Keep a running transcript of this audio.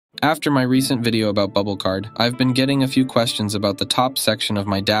After my recent video about Bubble Card, I've been getting a few questions about the top section of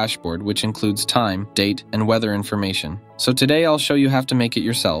my dashboard, which includes time, date, and weather information. So today I'll show you how to make it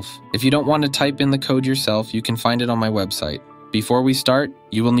yourself. If you don't want to type in the code yourself, you can find it on my website. Before we start,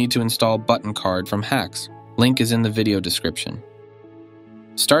 you will need to install Button Card from Hax. Link is in the video description.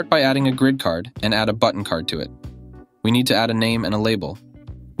 Start by adding a grid card and add a button card to it. We need to add a name and a label.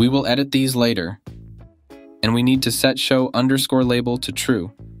 We will edit these later. And we need to set show_label to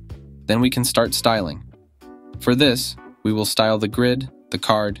true. Then we can start styling. For this, we will style the grid, the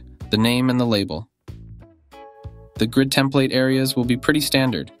card, the name, and the label. The grid template areas will be pretty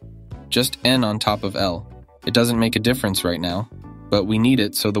standard, just N on top of L. It doesn't make a difference right now, but we need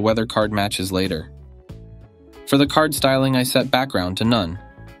it so the weather card matches later. For the card styling, I set background to none.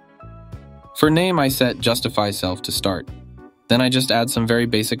 For name, I set justify self to start. Then I just add some very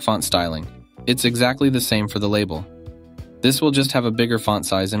basic font styling. It's exactly the same for the label. This will just have a bigger font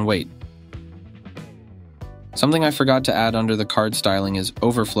size and weight. Something I forgot to add under the card styling is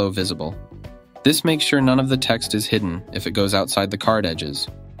overflow visible. This makes sure none of the text is hidden if it goes outside the card edges.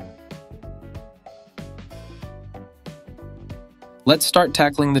 Let's start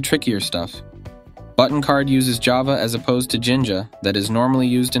tackling the trickier stuff. Button Card uses Java as opposed to Jinja that is normally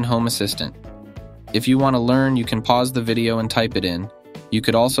used in Home Assistant. If you want to learn, you can pause the video and type it in. You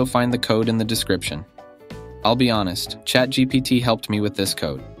could also find the code in the description. I'll be honest, ChatGPT helped me with this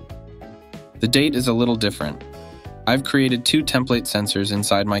code. The date is a little different. I've created 2 template sensors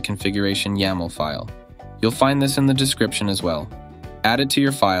inside my configuration YAML file. You'll find this in the description as well. Add it to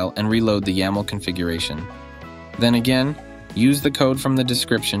your file and reload the YAML configuration. Then again, use the code from the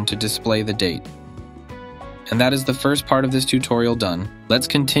description to display the date. And that is the first part of this tutorial done. Let's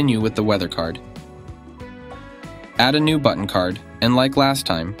continue with the weather card. Add a new button card, and like last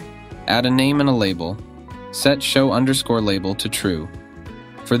time, add a name and a label. Set show_label to true.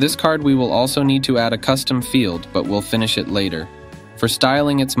 For this card, we will also need to add a custom field, but we'll finish it later. For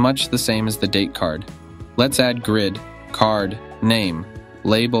styling, it's much the same as the date card. Let's add grid, card, name,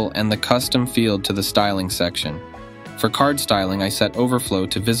 label, and the custom field to the styling section. For card styling, I set overflow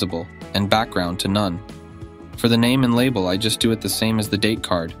to visible and background to none. For the name and label, I just do it the same as the date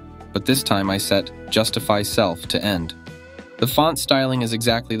card, but this time I set justify self to end. The font styling is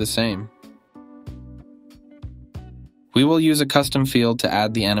exactly the same. We will use a custom field to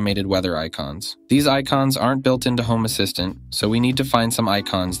add the animated weather icons. These icons aren't built into Home Assistant, so we need to find some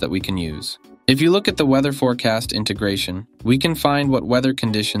icons that we can use. If you look at the weather forecast integration, we can find what weather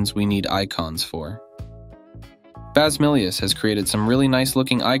conditions we need icons for. Basmilius has created some really nice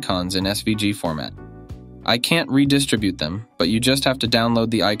looking icons in SVG format. I can't redistribute them, but you just have to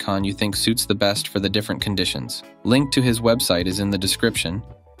download the icon you think suits the best for the different conditions. Link to his website is in the description.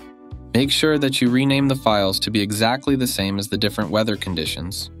 Make sure that you rename the files to be exactly the same as the different weather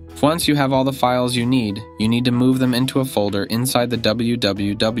conditions. Once you have all the files you need to move them into a folder inside the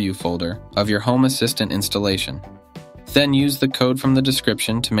www folder of your Home Assistant installation. Then use the code from the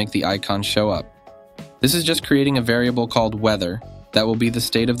description to make the icon show up. This is just creating a variable called weather that will be the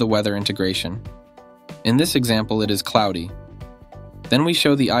state of the weather integration. In this example, it is cloudy. Then we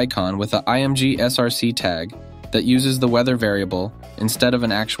show the icon with a img src tag that uses the weather variable instead of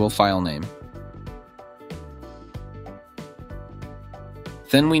an actual file name.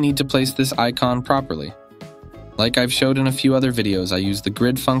 Then we need to place this icon properly. Like I've showed in a few other videos, I use the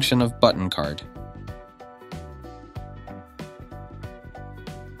grid function of button card.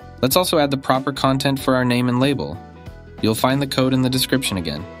 Let's also add the proper content for our name and label. You'll find the code in the description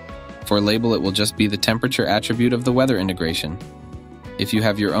again. For label, it will just be the temperature attribute of the weather integration. If you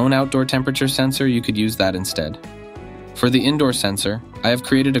have your own outdoor temperature sensor, you could use that instead. For the indoor sensor, I have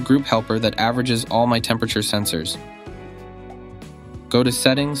created a group helper that averages all my temperature sensors. Go to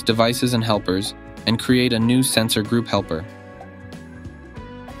Settings, Devices, and Helpers, and create a new sensor group helper.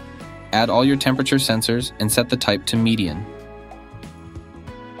 Add all your temperature sensors and set the type to median.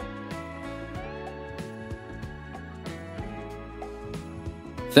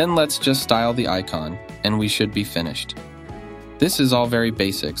 Then let's just style the icon, and we should be finished. This is all very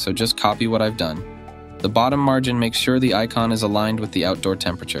basic, so just copy what I've done. The bottom margin makes sure the icon is aligned with the outdoor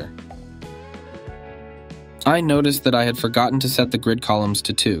temperature. I noticed that I had forgotten to set the grid columns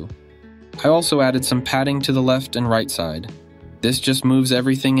to 2. I also added some padding to the left and right side. This just moves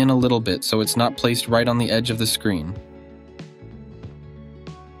everything in a little bit so it's not placed right on the edge of the screen.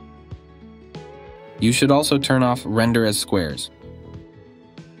 You should also turn off Render as Squares.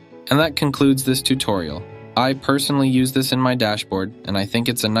 And that concludes this tutorial. I personally use this in my dashboard, and I think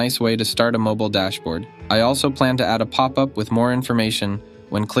it's a nice way to start a mobile dashboard. I also plan to add a pop-up with more information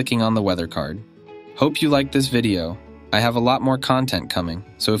when clicking on the weather card. Hope you liked this video. I have a lot more content coming,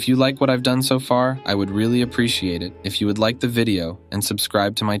 so if you like what I've done so far, I would really appreciate it if you would like the video and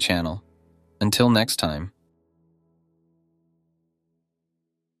subscribe to my channel. Until next time.